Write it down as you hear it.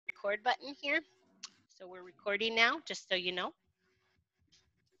record button here. So we're recording now, just so you know.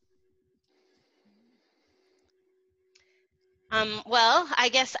 Well, I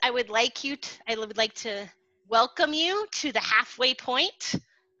guess I would like to welcome you to the halfway point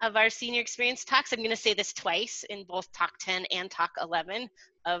of our senior experience talks. I'm going to say this twice in both talk 10 and talk 11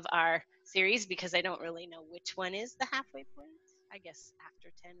 of our series because I don't really know which one is the halfway point. I guess after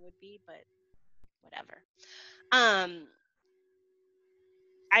 10 would be, but whatever.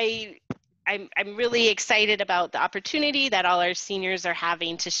 I'm really excited about the opportunity that all our seniors are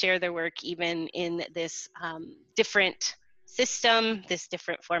having to share their work even in this different system, this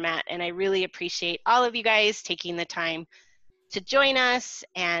different format. And I really appreciate all of you guys taking the time to join us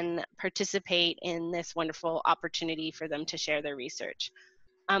and participate in this wonderful opportunity for them to share their research.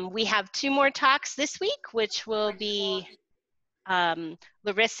 We have 2 more talks this week, which will be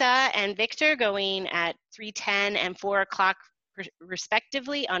Larissa and Victor going at 3:10 and 4 o'clock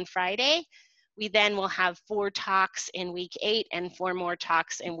respectively on Friday. We then will have 4 talks in week 8 and 4 more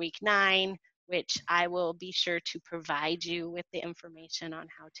talks in week 9, which I will be sure to provide you with the information on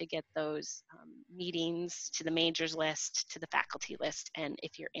how to get those meetings to the majors list, to the faculty list. And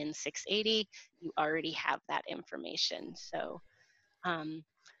if you're in 680, you already have that information. So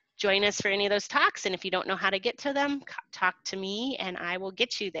join us for any of those talks. And if you don't know how to get to them, talk to me and I will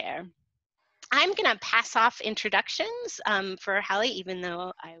get you there. I'm going to pass off introductions for Hallie, even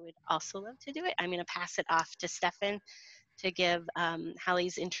though I would also love to do it. I'm going to pass it off to Stefan to give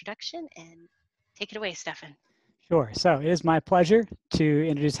Hallie's introduction, and take it away, Stefan. Sure. So it is my pleasure to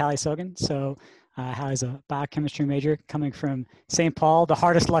introduce Hallie Sogin. So Hallie's a biochemistry major coming from St. Paul, the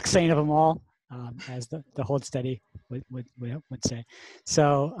hardest luck saint of them all, as the hold steady would say.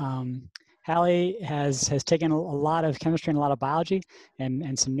 So Hallie has taken a lot of chemistry and a lot of biology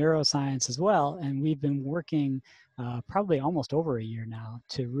and some neuroscience as well. And we've been working probably almost over a year now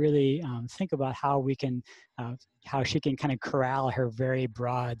to really think about how we can, how she can kind of corral her very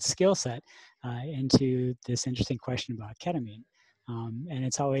broad skill set into this interesting question about ketamine. And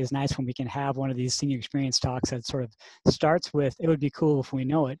it's always nice when we can have one of these senior experience talks that sort of starts with, it would be cool if we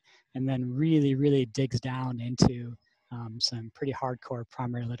know it, and then really, really digs down into some pretty hardcore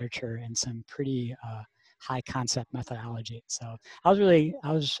primary literature and some pretty high concept methodology. So I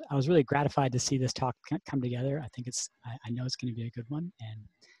was really gratified to see this talk come together. I think I know it's going to be a good one, and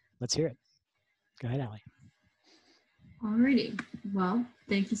let's hear it. Go ahead, Hallie. Alrighty. Well,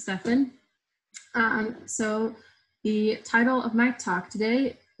 thank you, Stefan. So the title of my talk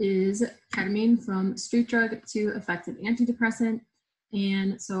today is Ketamine from Street Drug to Effective Antidepressant.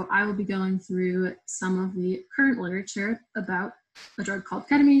 And so I will be going through some of the current literature about a drug called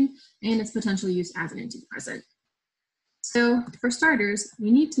ketamine and its potential use as an antidepressant. So for starters,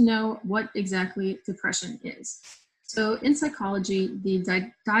 we need to know what exactly depression is. So in psychology, the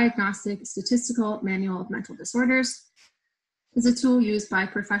Diagnostic Statistical Manual of Mental Disorders is a tool used by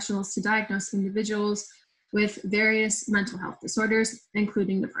professionals to diagnose individuals with various mental health disorders,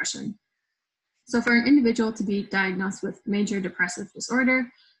 including depression. So for an individual to be diagnosed with major depressive disorder,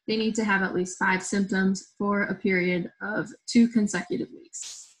 they need to have at least 5 symptoms for a period of 2 consecutive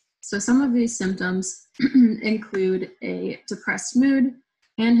weeks. So some of these symptoms include a depressed mood,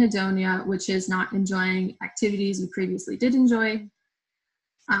 anhedonia, which is not enjoying activities you previously did enjoy,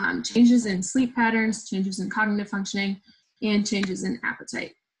 changes in sleep patterns, changes in cognitive functioning, and changes in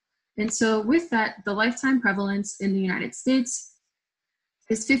appetite. And so with that, the lifetime prevalence in the United States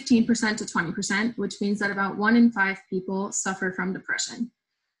is 15% to 20%, which means that about 1 in 5 people suffer from depression.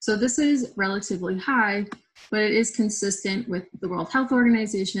 So this is relatively high, but it is consistent with the World Health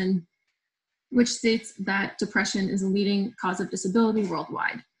Organization, which states that depression is a leading cause of disability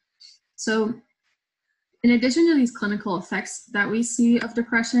worldwide. So in addition to these clinical effects that we see of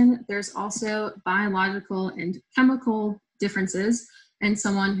depression, there's also biological and chemical differences in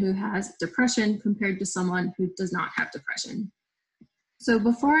someone who has depression compared to someone who does not have depression. So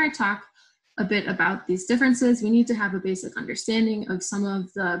before I talk a bit about these differences, we need to have a basic understanding of some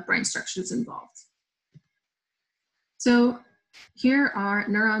of the brain structures involved. So here are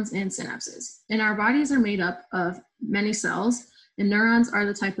neurons and synapses. And our bodies are made up of many cells, and neurons are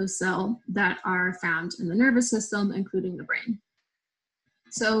the type of cell that are found in the nervous system, including the brain.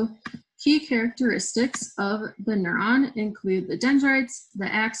 So key characteristics of the neuron include the dendrites,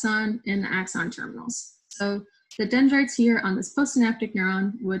 the axon, and the axon terminals. So the dendrites here on this postsynaptic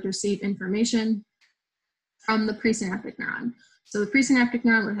neuron would receive information from the presynaptic neuron. So the presynaptic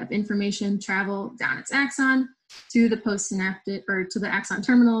neuron would have information travel down its axon to the postsynaptic, or to the axon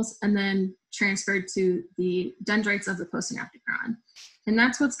terminals, and then transferred to the dendrites of the postsynaptic neuron. And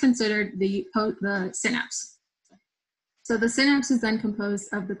that's what's considered the synapse. So the synapse is then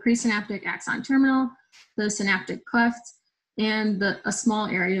composed of the presynaptic axon terminal, the synaptic cleft, and a small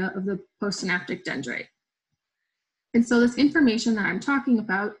area of the postsynaptic dendrite. And so this information that I'm talking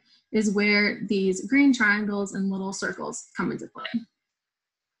about is where these green triangles and little circles come into play.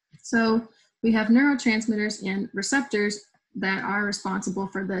 So we have neurotransmitters and receptors that are responsible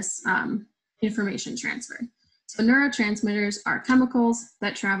for this information transfer. So neurotransmitters are chemicals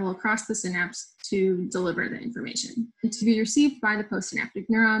that travel across the synapse to deliver the information. And to be received by the postsynaptic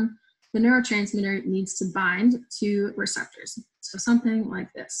neuron, the neurotransmitter needs to bind to receptors. So something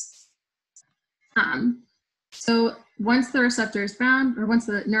like this. So once the receptor is bound, or once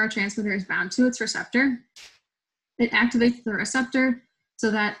the neurotransmitter is bound to its receptor, it activates the receptor so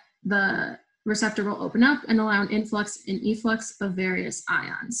that the receptor will open up and allow an influx and efflux of various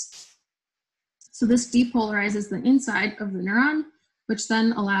ions. So this depolarizes the inside of the neuron, which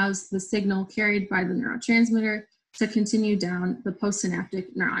then allows the signal carried by the neurotransmitter to continue down the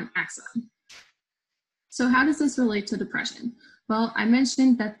postsynaptic neuron axon. So how does this relate to depression? Well, I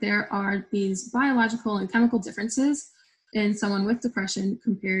mentioned that there are these biological and chemical differences in someone with depression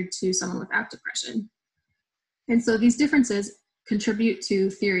compared to someone without depression. And so these differences contribute to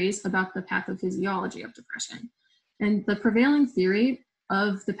theories about the pathophysiology of depression. And the prevailing theory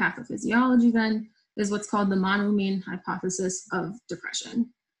of the pathophysiology then is what's called the monoamine hypothesis of depression.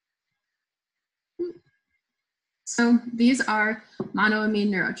 So these are monoamine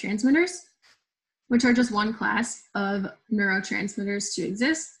neurotransmitters, which are just one class of neurotransmitters to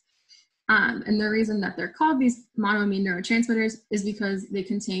exist. And the reason that they're called these monoamine neurotransmitters is because they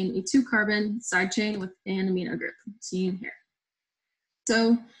contain a 2-carbon side chain with an amino group, seen here.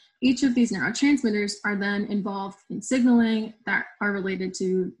 So each of these neurotransmitters are then involved in signaling that are related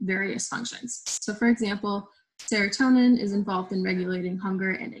to various functions. So for example, serotonin is involved in regulating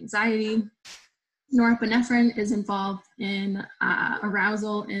hunger and anxiety. Norepinephrine is involved in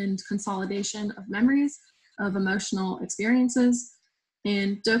arousal and consolidation of memories of emotional experiences.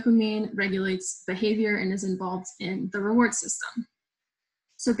 And dopamine regulates behavior and is involved in the reward system.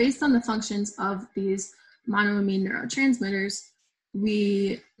 So based on the functions of these monoamine neurotransmitters,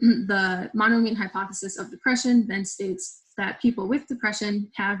 the monoamine hypothesis of depression then states that people with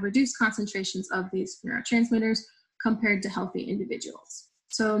depression have reduced concentrations of these neurotransmitters compared to healthy individuals.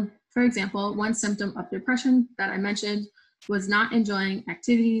 So, for example, one symptom of depression that I mentioned was not enjoying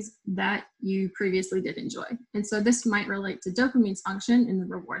activities that you previously did enjoy. And so this might relate to dopamine's function in the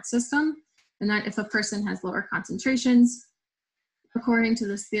reward system, and that if a person has lower concentrations, according to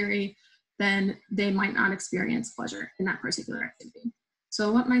this theory, then they might not experience pleasure in that particular activity.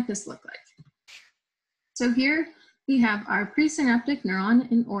 So what might this look like? So here we have our presynaptic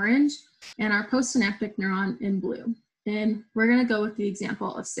neuron in orange and our postsynaptic neuron in blue. And we're going to go with the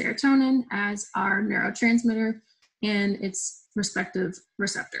example of serotonin as our neurotransmitter and its respective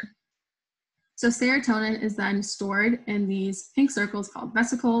receptor. So serotonin is then stored in these pink circles called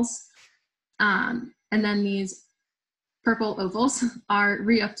vesicles, and then these purple ovals are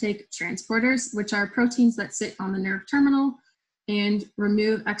reuptake transporters, which are proteins that sit on the nerve terminal and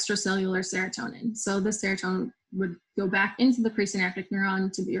remove extracellular serotonin. So the serotonin would go back into the presynaptic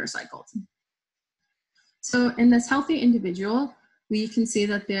neuron to be recycled. So in this healthy individual, we can see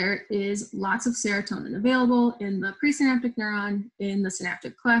that there is lots of serotonin available in the presynaptic neuron, in the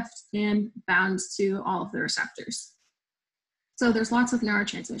synaptic cleft, and bound to all of the receptors. So there's lots of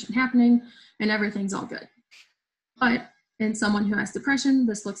neurotransmission happening and everything's all good. But in someone who has depression,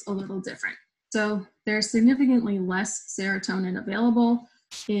 this looks a little different. So there's significantly less serotonin available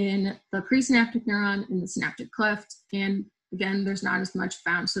in the presynaptic neuron, in the synaptic cleft, and again, there's not as much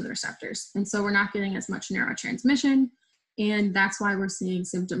bound to the receptors. And so we're not getting as much neurotransmission, and that's why we're seeing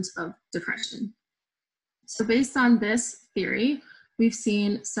symptoms of depression. So based on this theory, we've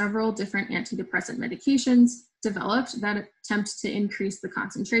seen several different antidepressant medications developed that attempt to increase the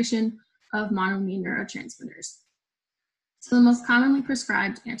concentration of monoamine neurotransmitters. So the most commonly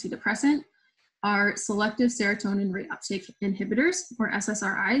prescribed antidepressant are selective serotonin reuptake inhibitors, or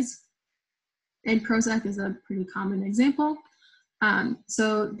SSRIs, and Prozac is a pretty common example.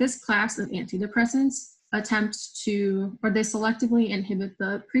 So this class of antidepressants attempt to, or they selectively inhibit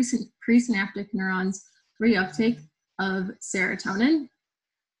the presynaptic neurons' reuptake of serotonin,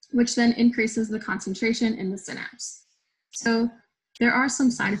 which then increases the concentration in the synapse. So there are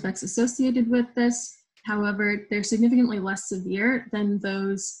some side effects associated with this. However, they're significantly less severe than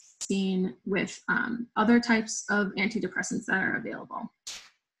those seen with other types of antidepressants that are available.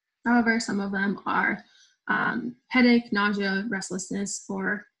 However, some of them are headache, nausea, restlessness,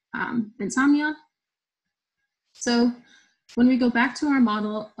 or insomnia. So when we go back to our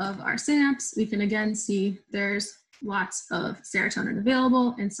model of our synapse, we can again see there's lots of serotonin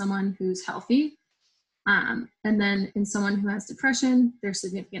available in someone who's healthy. And then in someone who has depression, there's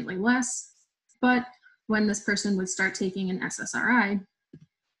significantly less. But when this person would start taking an SSRI,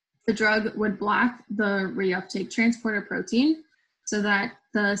 the drug would block the reuptake transporter protein so that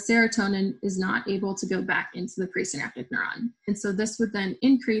the serotonin is not able to go back into the presynaptic neuron. And so this would then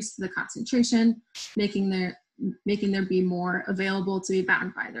increase the concentration, making there be more available to be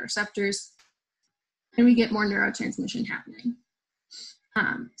bound by the receptors, and we get more neurotransmission happening.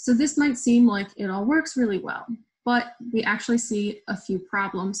 So this might seem like it all works really well, but we actually see a few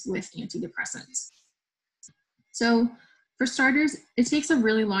problems with antidepressants. So for starters, it takes a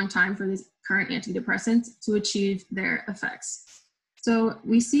really long time for these current antidepressants to achieve their effects. So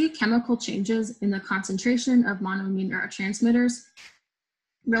we see chemical changes in the concentration of monoamine neurotransmitters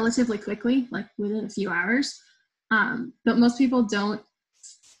relatively quickly, like within a few hours, but most people don't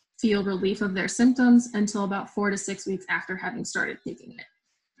feel relief of their symptoms until about 4 to 6 weeks after having started taking it.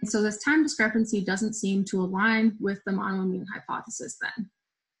 And so this time discrepancy doesn't seem to align with the monoamine hypothesis then.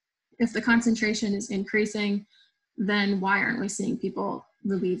 If the concentration is increasing, then why aren't we seeing people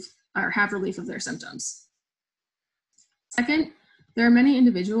have relief of their symptoms? Second, there are many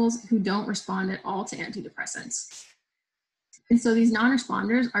individuals who don't respond at all to antidepressants. And so these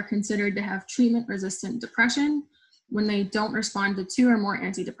non-responders are considered to have treatment-resistant depression when they don't respond to 2 or more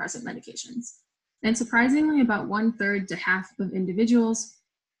antidepressant medications. And surprisingly, about 1/3 to half of individuals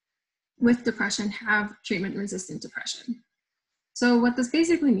with depression have treatment-resistant depression. So what this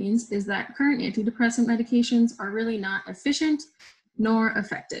basically means is that current antidepressant medications are really not efficient nor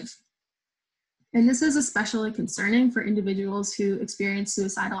effective. And this is especially concerning for individuals who experience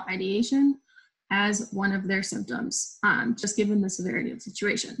suicidal ideation as one of their symptoms, just given the severity of the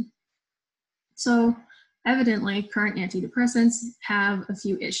situation. So evidently, current antidepressants have a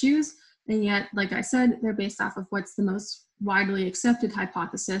few issues, and yet, like I said, they're based off of what's the most widely accepted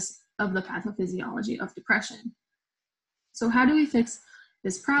hypothesis of the pathophysiology of depression. So how do we fix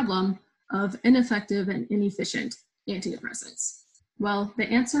this problem of ineffective and inefficient antidepressants? Well, the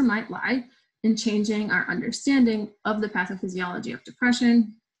answer might lie in changing our understanding of the pathophysiology of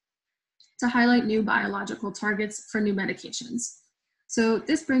depression to highlight new biological targets for new medications. So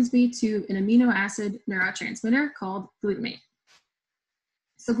this brings me to an amino acid neurotransmitter called glutamate.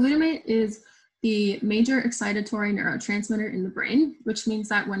 So glutamate is the major excitatory neurotransmitter in the brain, which means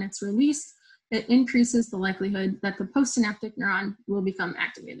that when it's released, it increases the likelihood that the postsynaptic neuron will become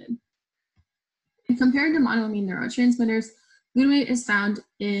activated. And compared to monoamine neurotransmitters, glutamate is found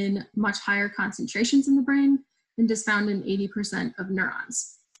in much higher concentrations in the brain and is found in 80% of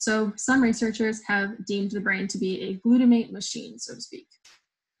neurons. So some researchers have deemed the brain to be a glutamate machine, so to speak.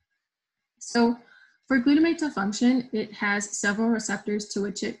 So for glutamate to function, it has several receptors to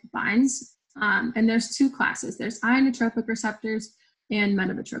which it binds, and there's 2 classes. There's ionotropic receptors and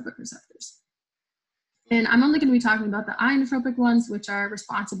metabotropic receptors. And I'm only going to be talking about the ionotropic ones, which are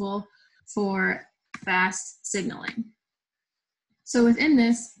responsible for fast signaling. So within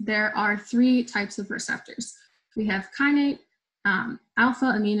this, there are 3 types of receptors. We have kainate, alpha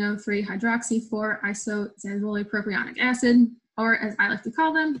amino 3-hydroxy 4-isoxazopropionic acid, or as I like to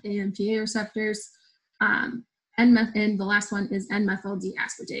call them, AMPA receptors, and the last one is N-methyl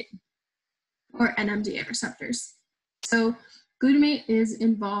D-aspartate, or NMDA receptors. So glutamate is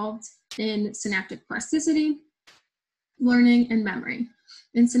involved in synaptic plasticity, learning, and memory.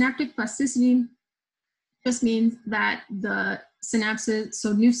 And synaptic plasticity just means that the synapses,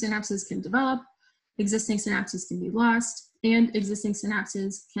 so new synapses can develop, existing synapses can be lost, and existing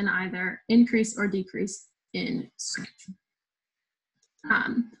synapses can either increase or decrease in strength.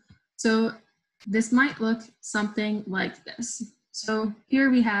 So this might look something like this. So here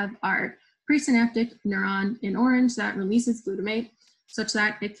we have our presynaptic neuron in orange that releases glutamate such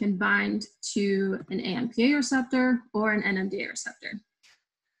that it can bind to an AMPA receptor or an NMDA receptor.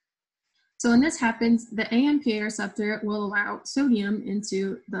 So when this happens, the AMPA receptor will allow sodium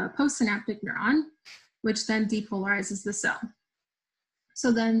into the postsynaptic neuron, which then depolarizes the cell.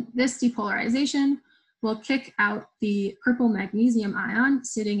 So then this depolarization will kick out the purple magnesium ion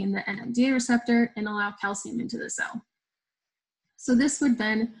sitting in the NMDA receptor and allow calcium into the cell. So this would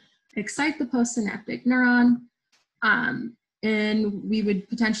then excite the postsynaptic neuron, and we would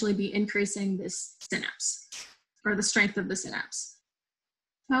potentially be increasing this synapse, or the strength of the synapse.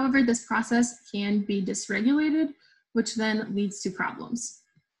 However, this process can be dysregulated, which then leads to problems.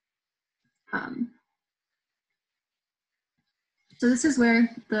 So this is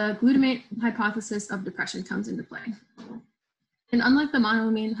where the glutamate hypothesis of depression comes into play. And unlike the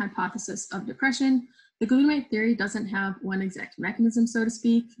monoamine hypothesis of depression, the glutamate theory doesn't have one exact mechanism, so to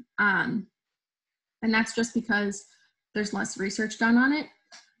speak. And that's just because there's less research done on it.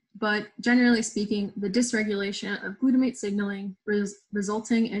 But generally speaking, the dysregulation of glutamate signaling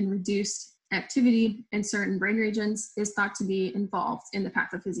resulting in reduced activity in certain brain regions is thought to be involved in the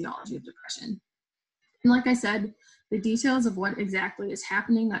pathophysiology of depression. And like I said, the details of what exactly is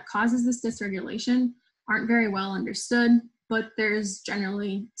happening that causes this dysregulation aren't very well understood, but there's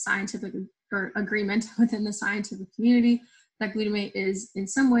generally scientific agreement within the scientific community that glutamate is in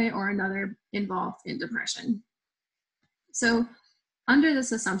some way or another involved in depression. So under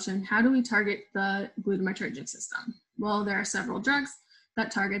this assumption, how do we target the glutamatergic system? Well, there are several drugs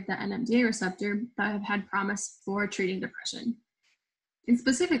that target the NMDA receptor that have had promise for treating depression. And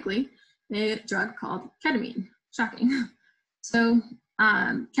specifically, a drug called ketamine. Shocking. So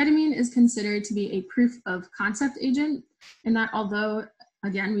ketamine is considered to be a proof of concept agent, in that although,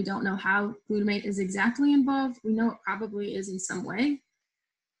 again, we don't know how glutamate is exactly involved, we know it probably is in some way,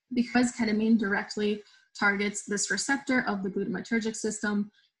 because ketamine directly targets this receptor of the glutamatergic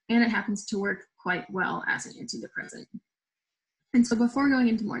system, and it happens to work quite well as an antidepressant. And so before going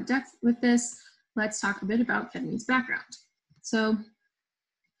into more depth with this, let's talk a bit about ketamine's background. So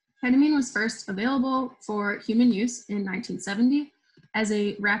ketamine was first available for human use in 1970 as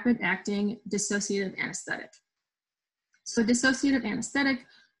a rapid-acting dissociative anesthetic. So dissociative anesthetic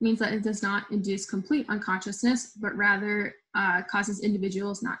means that it does not induce complete unconsciousness, but rather causes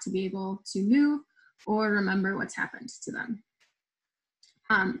individuals not to be able to move or remember what's happened to them.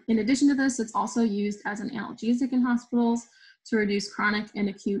 In addition to this, it's also used as an analgesic in hospitals to reduce chronic and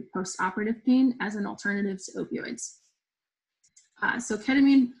acute postoperative pain as an alternative to opioids. So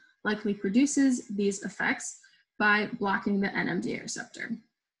ketamine likely produces these effects by blocking the NMDA receptor.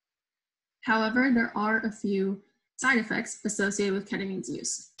 However, there are a few side effects associated with ketamine's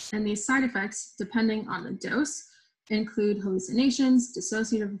use, and these side effects, depending on the dose, include hallucinations,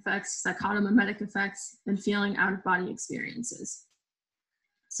 dissociative effects, psychotomimetic effects, and feeling out-of-body experiences.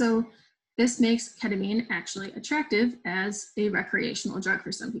 So this makes ketamine actually attractive as a recreational drug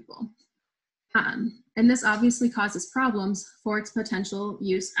for some people. And this obviously causes problems for its potential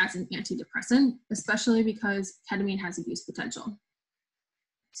use as an antidepressant, especially because ketamine has abuse potential.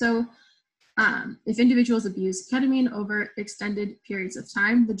 So if individuals abuse ketamine over extended periods of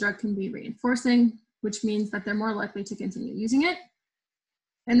time, the drug can be reinforcing, which means that they're more likely to continue using it.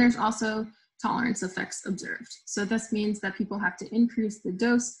 And there's also tolerance effects observed. So this means that people have to increase the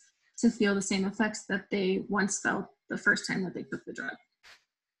dose to feel the same effects that they once felt the first time that they took the drug.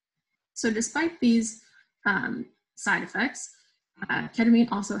 So despite these side effects,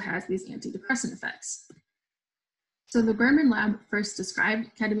 ketamine also has these antidepressant effects. So the Berman lab first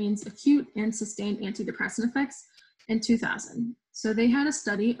described ketamine's acute and sustained antidepressant effects in 2000. So they had a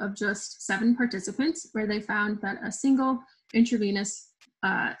study of just 7 participants where they found that a single intravenous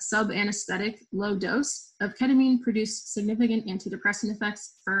sub-anesthetic low dose of ketamine produced significant antidepressant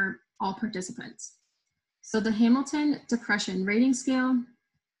effects for all participants. So the Hamilton Depression Rating Scale,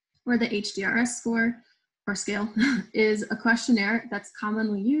 or the HDRS score, or scale, is a questionnaire that's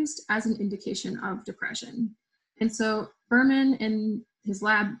commonly used as an indication of depression. And so Berman in his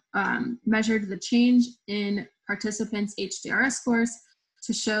lab measured the change in participants' HDRS scores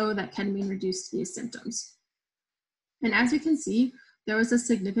to show that ketamine reduced these symptoms. And as you can see, there was a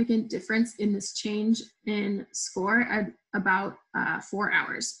significant difference in this change in score at about 4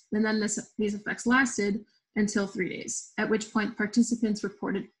 hours. And then these effects lasted until 3 days, at which point participants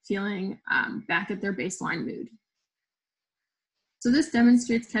reported feeling back at their baseline mood. So this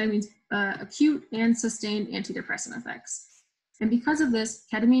demonstrates ketamine's acute and sustained antidepressant effects. And because of this,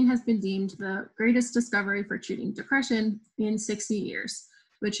 ketamine has been deemed the greatest discovery for treating depression in 60 years,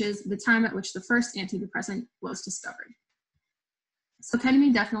 which is the time at which the first antidepressant was discovered. So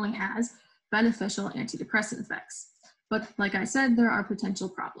ketamine definitely has beneficial antidepressant effects, but like I said, there are potential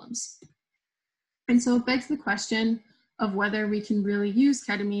problems. And so it begs the question of whether we can really use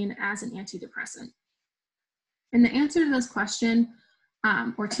ketamine as an antidepressant. And the answer to this question,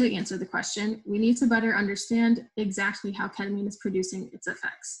 or to answer the question, we need to better understand exactly how ketamine is producing its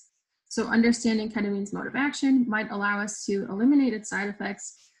effects. So understanding ketamine's mode of action might allow us to eliminate its side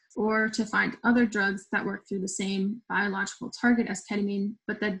effects or to find other drugs that work through the same biological target as ketamine,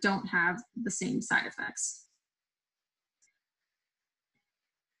 but that don't have the same side effects.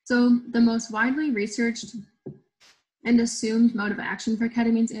 So the most widely researched and assumed mode of action for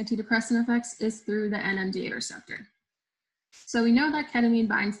ketamine's antidepressant effects is through the NMDA receptor. So we know that ketamine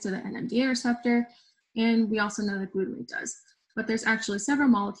binds to the NMDA receptor, and we also know that glutamate does, but there's actually several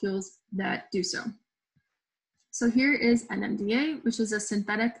molecules that do so. So here is NMDA, which is a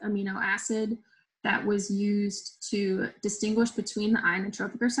synthetic amino acid that was used to distinguish between the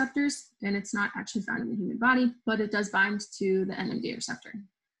ionotropic receptors, and it's not actually found in the human body, but it does bind to the NMDA receptor.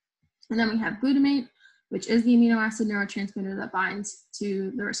 And then we have glutamate, which is the amino acid neurotransmitter that binds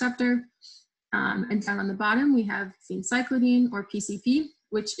to the receptor. And down on the bottom, we have phencyclidine, or PCP,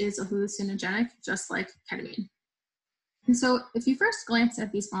 which is a hallucinogenic, just like ketamine. And so if you first glance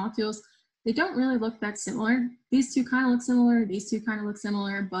at these molecules, they don't really look that similar. These two kind of look similar, these two kind of look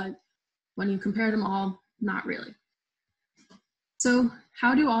similar, but when you compare them all, not really. So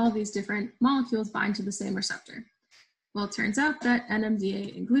how do all of these different molecules bind to the same receptor? Well, it turns out that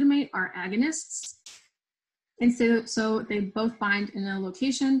NMDA and glutamate are agonists. And so they both bind in a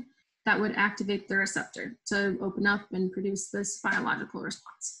location that would activate the receptor to open up and produce this biological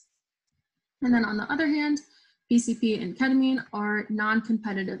response. And then on the other hand, PCP and ketamine are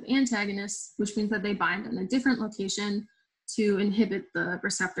non-competitive antagonists, which means that they bind in a different location to inhibit the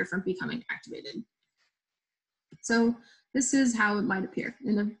receptor from becoming activated. So this is how it might appear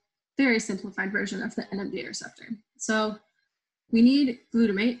in a very simplified version of the NMDA receptor. So we need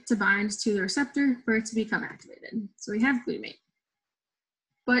glutamate to bind to the receptor for it to become activated. So we have glutamate.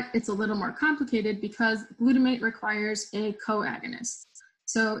 But it's a little more complicated because glutamate requires a co-agonist.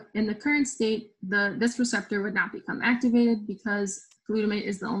 So in the current state, this receptor would not become activated because glutamate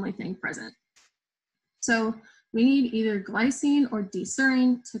is the only thing present. So we need either glycine or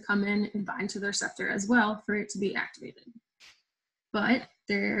D-serine to come in and bind to the receptor as well for it to be activated. But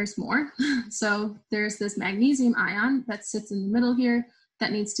there's more. So there's this magnesium ion that sits in the middle here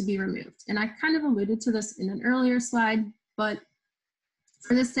that needs to be removed. And I kind of alluded to this in an earlier slide, but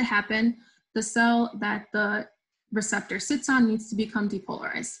for this to happen, the cell that the receptor sits on needs to become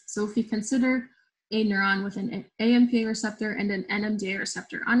depolarized. So if we consider a neuron with an AMPA receptor and an NMDA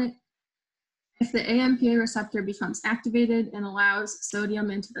receptor on it, if the AMPA receptor becomes activated and allows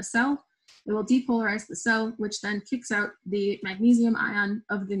sodium into the cell, it will depolarize the cell, which then kicks out the magnesium ion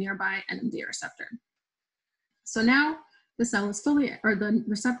of the nearby NMDA receptor. So now the cell is the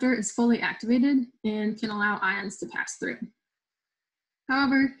receptor is fully activated and can allow ions to pass through.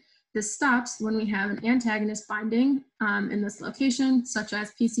 However, this stops when we have an antagonist binding in this location, such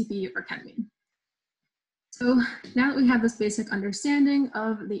as PCP or ketamine. So now that we have this basic understanding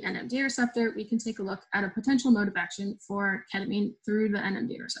of the NMDA receptor, we can take a look at a potential mode of action for ketamine through the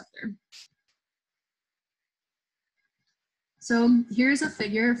NMDA receptor. So here's a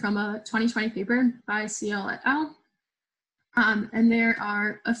figure from a 2020 paper by CL et al. And there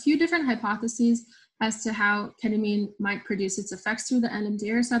are a few different hypotheses as to how ketamine might produce its effects through the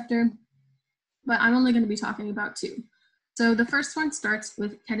NMDA receptor, but I'm only going to be talking about two. So the first one starts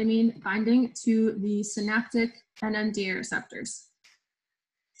with ketamine binding to the synaptic NMDA receptors.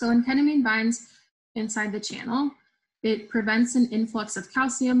 So when ketamine binds inside the channel, it prevents an influx of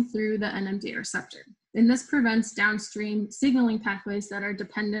calcium through the NMDA receptor. And this prevents downstream signaling pathways that are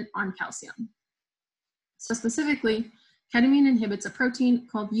dependent on calcium. So specifically, ketamine inhibits a protein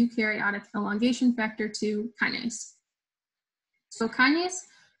called eukaryotic elongation factor 2 kinase. So kinase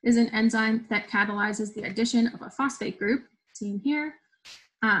is an enzyme that catalyzes the addition of a phosphate group, seen here,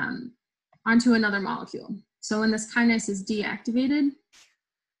 onto another molecule. So when this kinase is deactivated,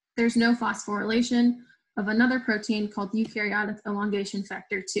 there's no phosphorylation of another protein called eukaryotic elongation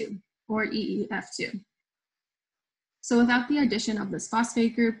factor 2, or EEF2. So without the addition of this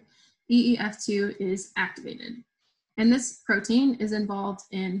phosphate group, EEF2 is activated. And this protein is involved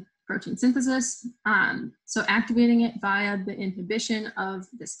in protein synthesis. So activating it via the inhibition of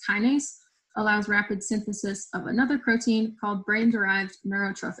this kinase allows rapid synthesis of another protein called brain-derived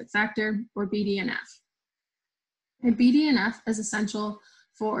neurotrophic factor, or BDNF. And BDNF is essential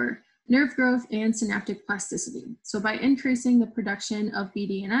for nerve growth and synaptic plasticity. So by increasing the production of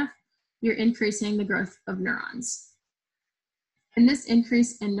BDNF, you're increasing the growth of neurons. And this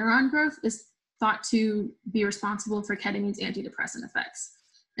increase in neuron growth is thought to be responsible for ketamine's antidepressant effects.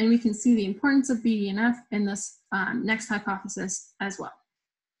 And we can see the importance of BDNF in this next hypothesis as well.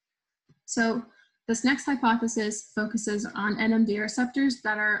 So this next hypothesis focuses on NMDA receptors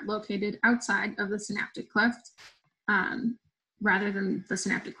that are located outside of the synaptic cleft rather than the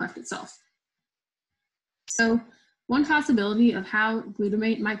synaptic cleft itself. So one possibility of how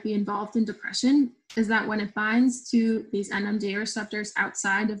glutamate might be involved in depression is that when it binds to these NMDA receptors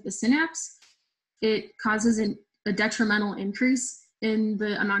outside of the synapse, it causes a detrimental increase in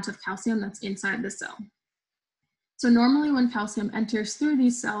the amount of calcium that's inside the cell. So normally when calcium enters through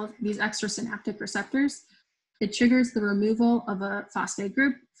these cells, these extrasynaptic receptors, it triggers the removal of a phosphate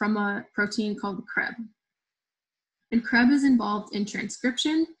group from a protein called CREB. And CREB is involved in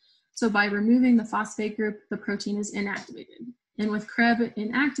transcription. So by removing the phosphate group, the protein is inactivated. And with CREB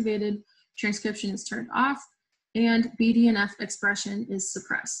inactivated, transcription is turned off, and BDNF expression is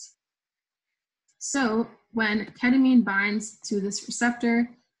suppressed. So when ketamine binds to this receptor,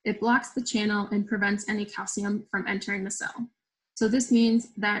 it blocks the channel and prevents any calcium from entering the cell. So this means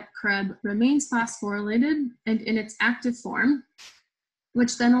that CREB remains phosphorylated and in its active form,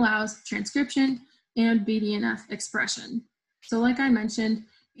 which then allows transcription and BDNF expression. So like I mentioned,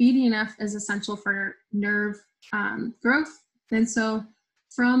 BDNF is essential for nerve growth. And so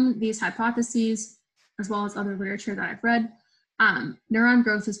from these hypotheses, as well as other literature that I've read, neuron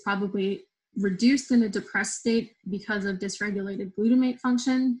growth is probably reduced in a depressed state because of dysregulated glutamate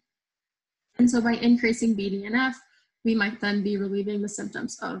function. And so by increasing BDNF, we might then be relieving the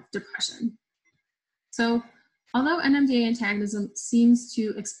symptoms of depression. So although NMDA antagonism seems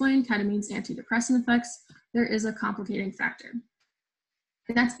to explain ketamine's antidepressant effects, there is a complicating factor.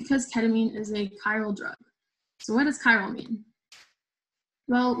 And that's because ketamine is a chiral drug. So what does chiral mean?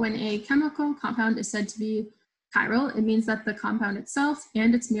 Well, when a chemical compound is said to be chiral, it means that the compound itself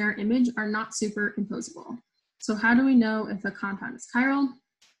and its mirror image are not superimposable. So how do we know if a compound is chiral?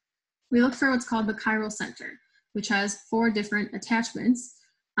 We look for what's called the chiral center, which has 4 different attachments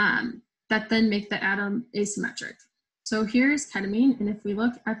that then make the atom asymmetric. So here's ketamine, and if we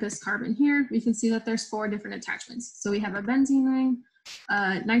look at this carbon here, we can see that there's 4 different attachments. So we have a benzene ring,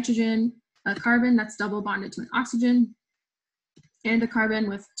 a nitrogen, a carbon that's double bonded to an oxygen, and a carbon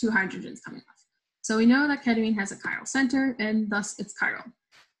with 2 hydrogens coming off. So we know that ketamine has a chiral center, and thus it's chiral.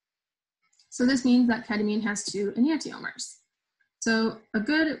 So this means that ketamine has 2 enantiomers. So a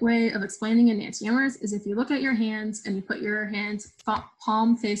good way of explaining enantiomers is if you look at your hands and you put your hands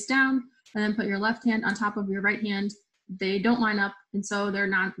palm face down and then put your left hand on top of your right hand, they don't line up, and so they're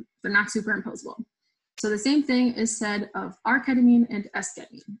not superimposable. So the same thing is said of R-ketamine and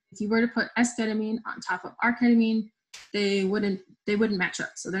S-ketamine. If you were to put S-ketamine on top of R-ketamine, they wouldn't match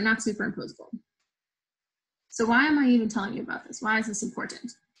up, so they're not superimposable. So why am I even telling you about this? Why is this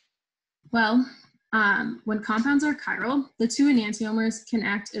important? Well, when compounds are chiral, the 2 enantiomers can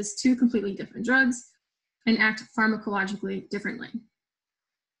act as 2 completely different drugs and act pharmacologically differently.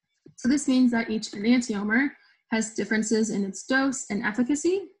 So this means that each enantiomer has differences in its dose and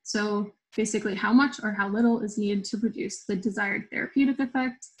efficacy. So basically how much or how little is needed to produce the desired therapeutic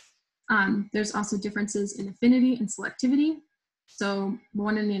effect. There's also differences in affinity and selectivity. So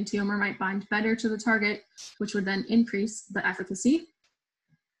one enantiomer might bind better to the target, which would then increase the efficacy.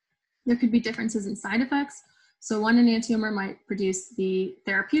 There could be differences in side effects. So one enantiomer might produce the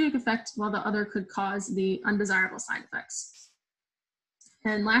therapeutic effect, while the other could cause the undesirable side effects.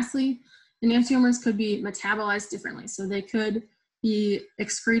 And lastly, enantiomers could be metabolized differently. So they could be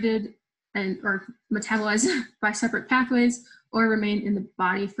excreted or metabolized by separate pathways, or remain in the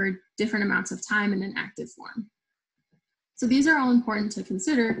body for different amounts of time in an active form. So these are all important to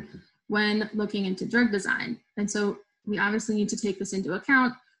consider when looking into drug design. And so we obviously need to take this into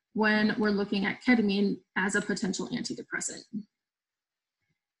account when we're looking at ketamine as a potential antidepressant.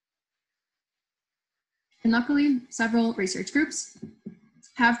 And luckily, several research groups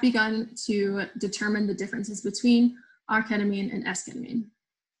have begun to determine the differences between R-ketamine and S-ketamine.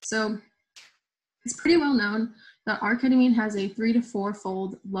 So it's pretty well known that R-ketamine has a 3 to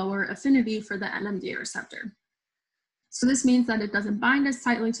 4-fold lower affinity for the NMDA receptor. So this means that it doesn't bind as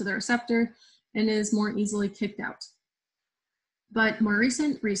tightly to the receptor and is more easily kicked out. But more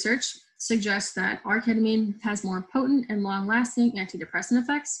recent research suggests that R-ketamine has more potent and long-lasting antidepressant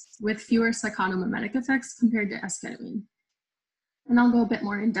effects with fewer psychotomimetic effects compared to S-ketamine. And I'll go a bit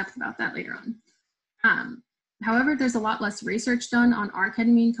more in depth about that later on. However, there's a lot less research done on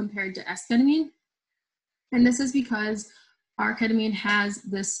R-ketamine compared to S-ketamine. And this is because R-ketamine has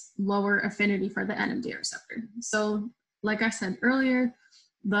this lower affinity for the NMDA receptor. So like I said earlier,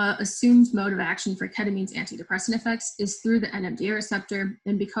 the assumed mode of action for ketamine's antidepressant effects is through the NMDA receptor.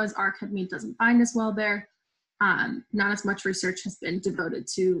 And because R-ketamine doesn't bind as well there, not as much research has been devoted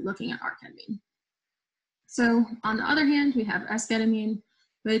to looking at R-ketamine. So on the other hand, we have S-ketamine,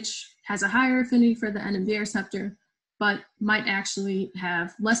 which has a higher affinity for the NMDA receptor, but might actually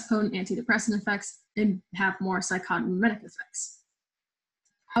have less potent antidepressant effects and have more psychotomimetic effects.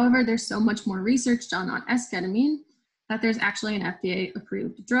 However, there's so much more research done on S-ketamine that there's actually an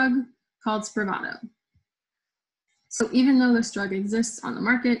FDA-approved drug called Spravato. So even though this drug exists on the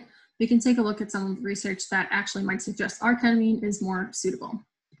market, we can take a look at some of the research that actually might suggest R-ketamine is more suitable.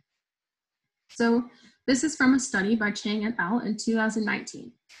 So this is from a study by Chang et al. In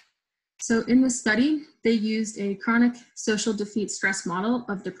 2019. So in this study, they used a chronic social defeat stress model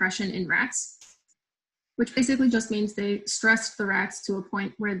of depression in rats, which basically just means they stressed the rats to a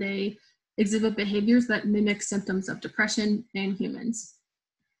point where they exhibit behaviors that mimic symptoms of depression in humans.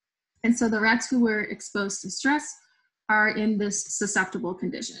 And so the rats who were exposed to stress are in this susceptible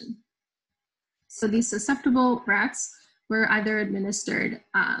condition. So these susceptible rats were either administered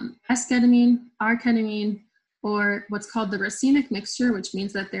S-ketamine, R-ketamine, or what's called the racemic mixture, which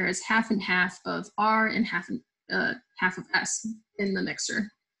means that there is half and half of R and half of S in the mixture.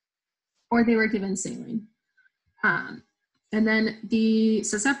 Or they were given saline. And then the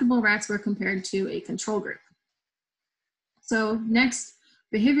susceptible rats were compared to a control group. So next,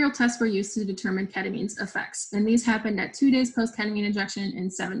 behavioral tests were used to determine ketamine's effects. And these happened at 2 days post-ketamine injection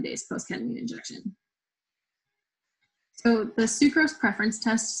and 7 days post-ketamine injection. So the sucrose preference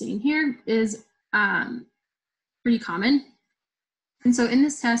test seen here is pretty common. And so in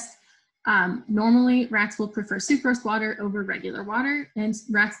this test, normally rats will prefer sucrose water over regular water, and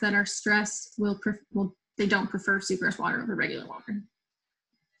rats that are stressed they don't prefer sucrose water over regular water.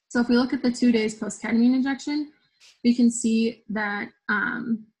 So if we look at the 2 days post-ketamine injection, we can see that,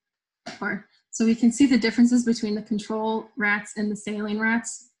 we can see the differences between the control rats and the saline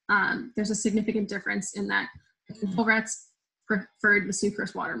rats. There's a significant difference in that the control rats preferred the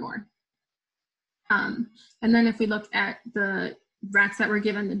sucrose water more. And then if we look at the rats that were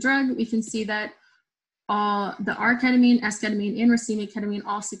given the drug, we can see that all the R-ketamine, S-ketamine, and racemic ketamine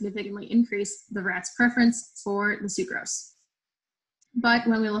all significantly increase the rat's preference for the sucrose. But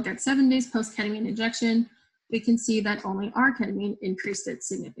when we look at 7 days post-ketamine injection, we can see that only R-ketamine increased it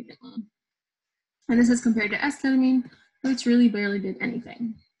significantly. And this is compared to S-ketamine, which really barely did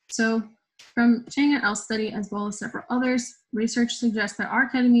anything. So from Chang et al. Study, as well as several others, research suggests that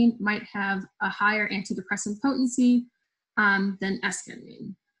R-ketamine might have a higher antidepressant potency than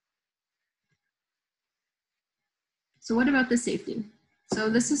S-ketamine. So what about the safety? So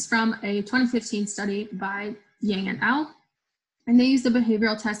this is from a 2015 study by Yang et al. And they used a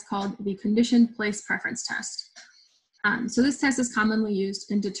behavioral test called the conditioned place preference test. So this test is commonly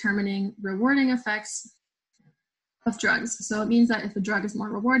used in determining rewarding effects of drugs. So it means that if a drug is more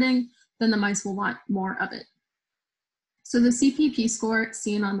rewarding, then the mice will want more of it. So the CPP score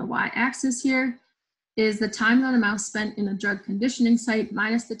seen on the y-axis here is the time that a mouse spent in a drug conditioning site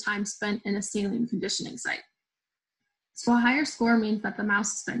minus the time spent in a saline conditioning site. So a higher score means that the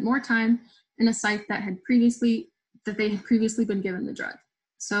mouse spent more time in a site that they had previously been given the drug.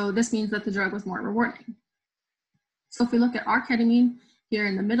 So this means that the drug was more rewarding. So if we look at R-ketamine here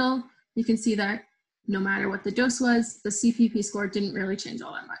in the middle, you can see that no matter what the dose was, the CPP score didn't really change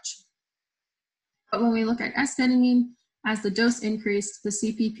all that much. But when we look at S-ketamine, as the dose increased, the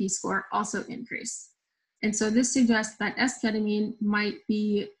CPP score also increased. And so this suggests that S-ketamine might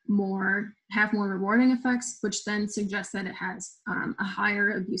have more rewarding effects, which then suggests that it has a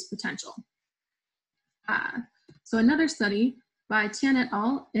higher abuse potential. So another study by Tian et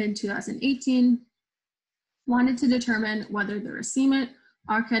al. In 2018 wanted to determine whether the racemic,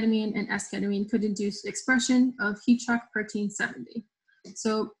 R-ketamine, and S-ketamine could induce expression of heat shock protein 70.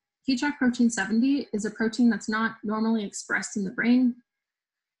 So heat shock protein 70 is a protein that's not normally expressed in the brain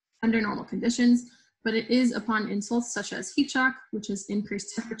under normal conditions, but it is upon insults such as heat shock, which is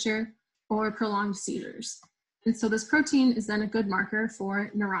increased temperature, or prolonged seizures. And so this protein is then a good marker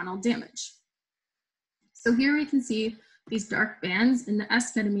for neuronal damage. So here we can see these dark bands in the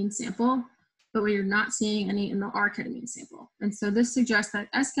S-ketamine sample, but we are not seeing any in the R-ketamine sample. And so this suggests that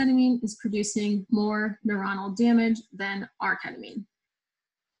S-ketamine is producing more neuronal damage than R-ketamine.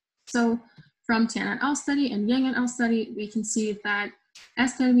 So from Tian et al. Study and Yang et al. Study, we can see that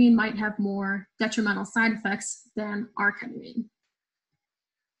S-ketamine might have more detrimental side effects than R-ketamine.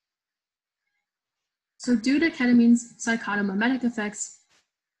 So due to ketamine's psychotomimetic effects,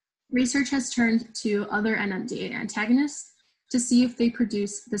 research has turned to other NMDA antagonists to see if they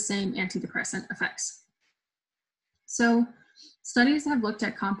produce the same antidepressant effects. So studies have looked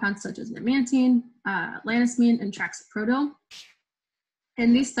at compounds such as memantine, lanosmine, and traxaprodil.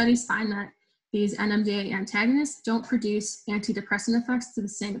 And these studies find that these NMDA antagonists don't produce antidepressant effects to the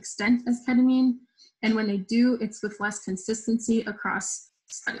same extent as ketamine. And when they do, it's with less consistency across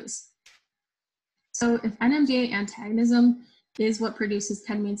studies. So if NMDA antagonism is what produces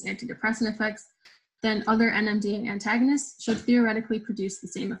ketamine's antidepressant effects, then other NMDA antagonists should theoretically produce the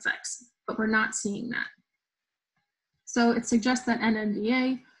same effects, but we're not seeing that. So it suggests that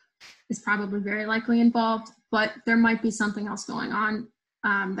NMDA is probably very likely involved, but there might be something else going on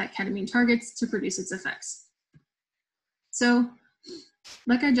that ketamine targets to produce its effects. So,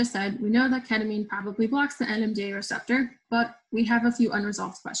 like I just said, we know that ketamine probably blocks the NMDA receptor, but we have a few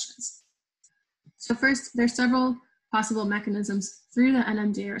unresolved questions. So first, there's several possible mechanisms through the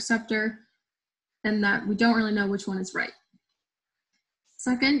NMDA receptor, and that we don't really know which one is right.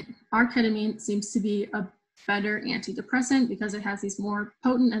 Second, R-ketamine seems to be a better antidepressant because it has these more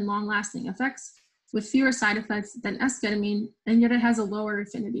potent and long-lasting effects with fewer side effects than esketamine, and yet it has a lower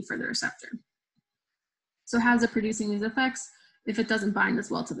affinity for the receptor. So how's it producing these effects if it doesn't bind as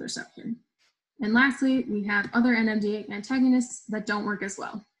well to the receptor? And lastly, we have other NMDA antagonists that don't work as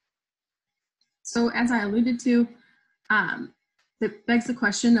well. So as I alluded to, that begs the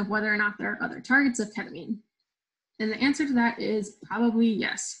question of whether or not there are other targets of ketamine. And the answer to that is probably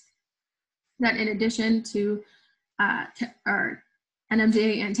yes. That in addition to our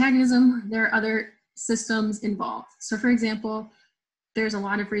NMDA antagonism, there are other systems involved. So for example, there's a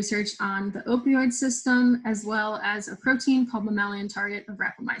lot of research on the opioid system, as well as a protein called mammalian target of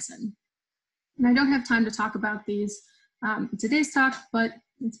rapamycin. And I don't have time to talk about these in today's talk, but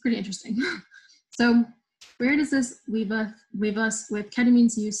it's pretty interesting. So where does this leave us with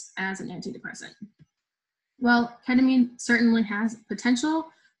ketamine's use as an antidepressant? Well, ketamine certainly has potential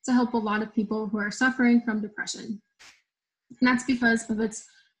to help a lot of people who are suffering from depression. And that's because of its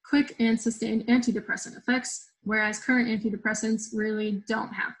quick and sustained antidepressant effects, whereas current antidepressants really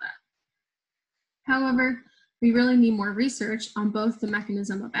don't have that. However, we really need more research on both the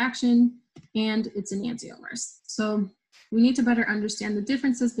mechanism of action and its enantiomers. So we need to better understand the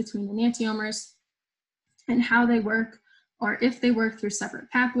differences between enantiomers and how they work, or if they work through separate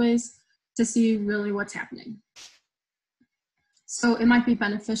pathways, to see really what's happening. So it might be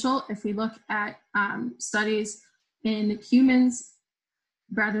beneficial if we look at studies in humans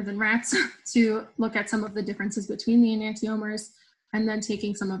rather than rats to look at some of the differences between the enantiomers, and then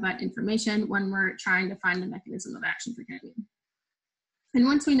taking some of that information when we're trying to find the mechanism of action for ketamine. And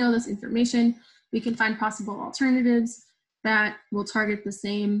once we know this information, we can find possible alternatives that will target the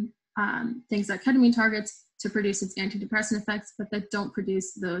same things that ketamine targets to produce its antidepressant effects, but that don't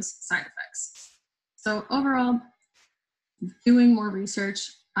produce those side effects. So overall, doing more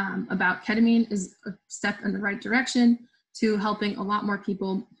research about ketamine is a step in the right direction to helping a lot more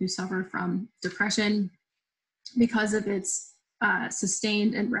people who suffer from depression because of its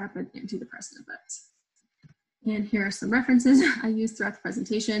sustained and rapid antidepressant effects. And here are some references I used throughout the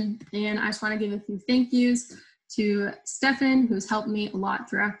presentation. And I just want to give a few thank yous to Stefan, who's helped me a lot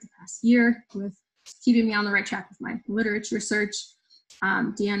throughout the past year with keeping me on the right track with my literature search.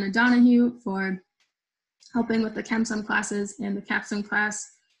 Deanna Donahue for helping with the ChemSum classes and the CAPSUM class.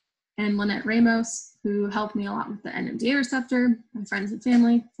 And Lynette Ramos, who helped me a lot with the NMDA receptor, my friends and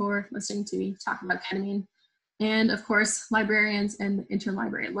family for listening to me talk about ketamine. And of course, librarians and the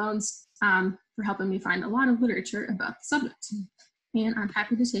interlibrary loans for helping me find a lot of literature about the subject. And I'm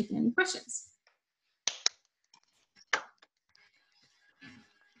happy to take any questions.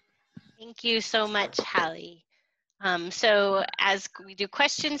 Thank you so much, Hallie. So as we do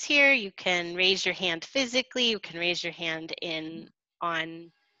questions here, you can raise your hand physically, you can raise your hand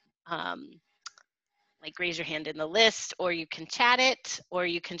like raise your hand in the list, or you can chat it, or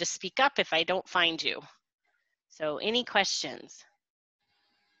you can just speak up if I don't find you. So any questions?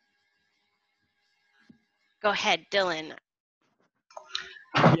 Go ahead, Dylan.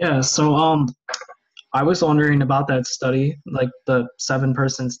 Yeah, so I was wondering about that study, like the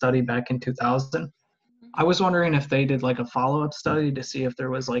 7-person study back in 2000. I was wondering if they did like a follow-up study to see if there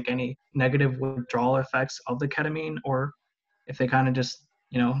was like any negative withdrawal effects of the ketamine, or if they kind of just,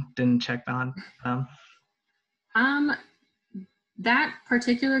 didn't check on them. That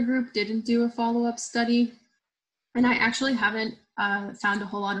particular group didn't do a follow-up study, and I actually haven't found a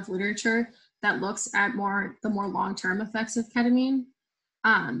whole lot of literature that looks at the more long-term effects of ketamine.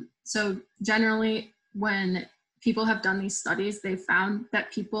 So generally, when people have done these studies, they've found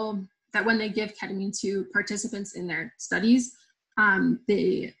that that when they give ketamine to participants in their studies,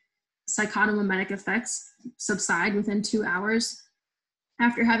 the psychotomimetic effects subside within 2 hours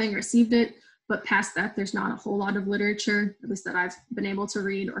after having received it. But past that, there's not a whole lot of literature, at least that I've been able to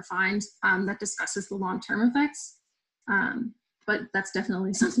read or find, that discusses the long-term effects. But that's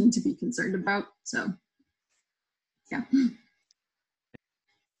definitely something to be concerned about. So, yeah.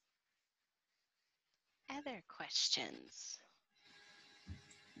 Other questions?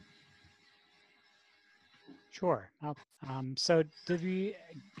 Sure. So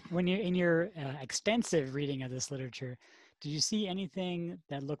when you in your extensive reading of this literature, did you see anything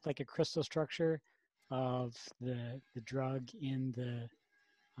that looked like a crystal structure of the drug in the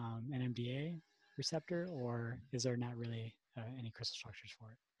NMDA receptor, or is there not really any crystal structures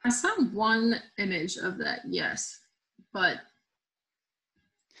for it? I saw one image of that, yes, but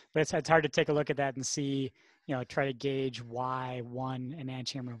it's hard to take a look at that and see, try to gauge why one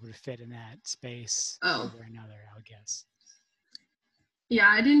enantiomer would fit in that space over another, I would guess. Yeah,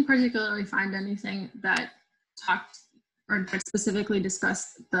 I didn't particularly find anything that talked or that specifically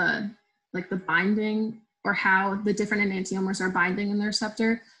discussed the binding or how the different enantiomers are binding in the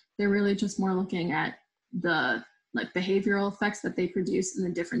receptor. They're really just more looking at the like behavioral effects that they produce and the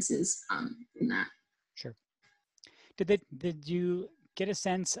differences in that. Sure. Did you get a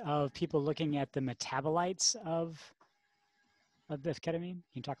sense of people looking at the metabolites of this ketamine?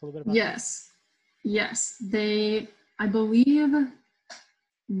 Can you talk a little bit about Yes. I believe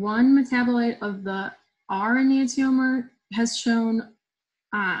one metabolite of the R enantiomer has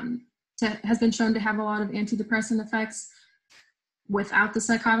been shown to have a lot of antidepressant effects without the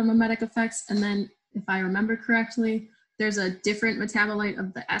psychotomimetic effects. And then, if I remember correctly, there's a different metabolite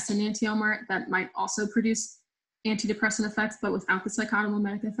of the S enantiomer that might also produce antidepressant effects, but without the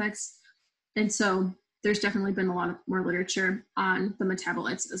psychotomimetic effects. And so there's definitely been a lot more literature on the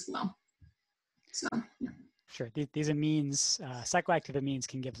metabolites as well. So, yeah. Sure. These amines, psychoactive amines,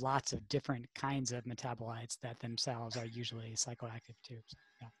 can give lots of different kinds of metabolites that themselves are usually psychoactive too.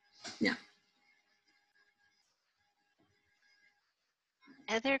 So, yeah.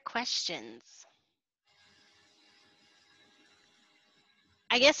 Other questions?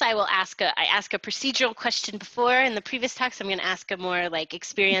 I guess I will ask I asked a procedural question before in the previous talks. I'm going to ask a more like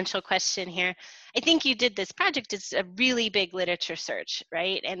experiential question here. I think you did this project. It's a really big literature search,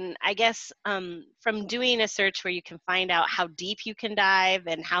 right? And I guess from doing a search where you can find out how deep you can dive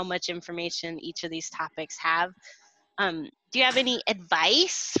and how much information each of these topics have, do you have any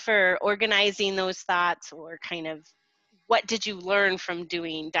advice for organizing those thoughts, or kind of what did you learn from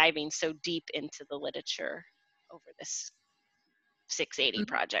diving so deep into the literature over this 680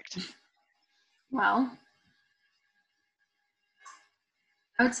 project? Well,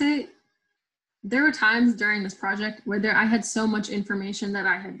 I would say there were times during this project where I had so much information that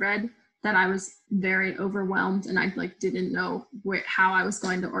I had read that I was very overwhelmed, and I like didn't know how I was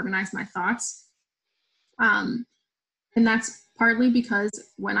going to organize my thoughts. And that's partly because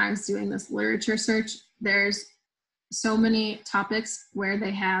when I was doing this literature search, there's so many topics where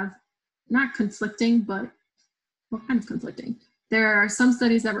they have not conflicting, but what kind of conflicting? There are some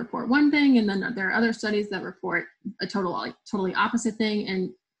studies that report one thing, and then there are other studies that report a totally opposite thing.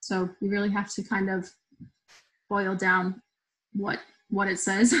 And so you really have to kind of boil down what it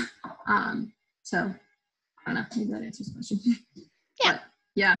says. So I don't know, maybe that answers the question. Yeah. But,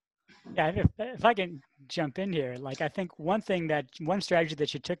 yeah. Yeah, if I can jump in here, like I think one strategy that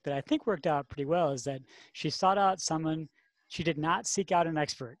she took that I think worked out pretty well is that she sought out someone. She did not seek out an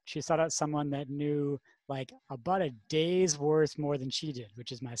expert. She sought out someone that knew like about a day's worth more than she did,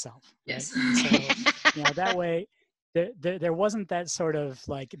 which is myself. Yes. Right? So, that way there wasn't that sort of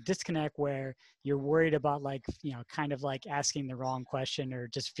like disconnect where you're worried about like, kind of like asking the wrong question or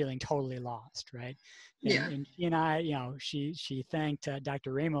just feeling totally lost. Right. And she and I, she thanked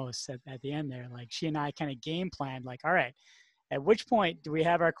Dr. Ramos at the end there. Like she and I kind of game planned like, all right, at which point do we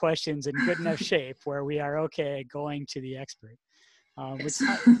have our questions in good enough shape where we are okay going to the expert? Which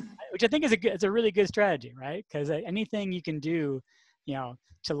I think is a really good strategy, right? Because anything you can do,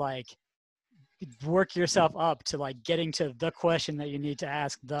 to like work yourself up to like getting to the question that you need to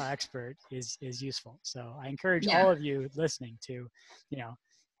ask the expert is useful. So I encourage all of you listening to,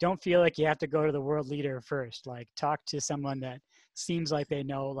 don't feel like you have to go to the world leader first. Like talk to someone that seems like they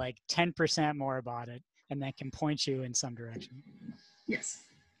know like 10% more about it and that can point you in some direction. Yes.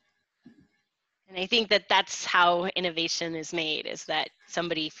 And I think that that's how innovation is made, is that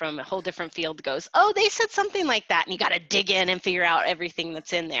somebody from a whole different field goes, oh, they said something like that, and you got to dig in and figure out everything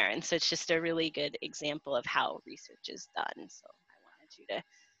that's in there. And so it's just a really good example of how research is done. So I wanted you to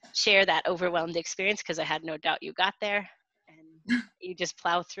share that overwhelmed experience because I had no doubt you got there and you just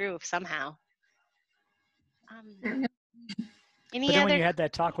plow through somehow. When you had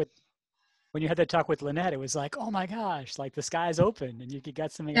that talk with Lynette, it was like, oh my gosh, like the sky's open and you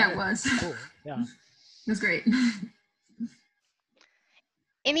got something out of it. Yeah, it was. Cool. Yeah. It was great.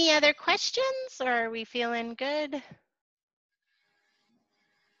 Any other questions, or are we feeling good?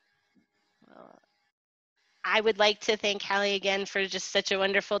 Well, I would like to thank Hallie again for just such a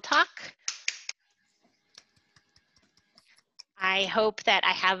wonderful talk. I hope that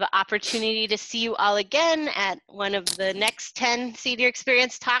I have the opportunity to see you all again at one of the next 10 Senior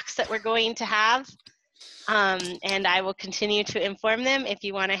Experience talks that we're going to have. And I will continue to inform them. If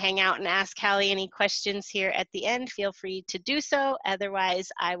you want to hang out and ask Hallie any questions here at the end, feel free to do so. Otherwise,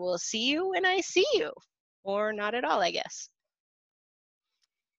 I will see you when I see you, or not at all, I guess.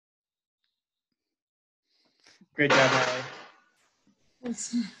 Great job, Hallie.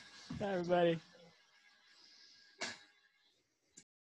 Thanks. Bye, everybody.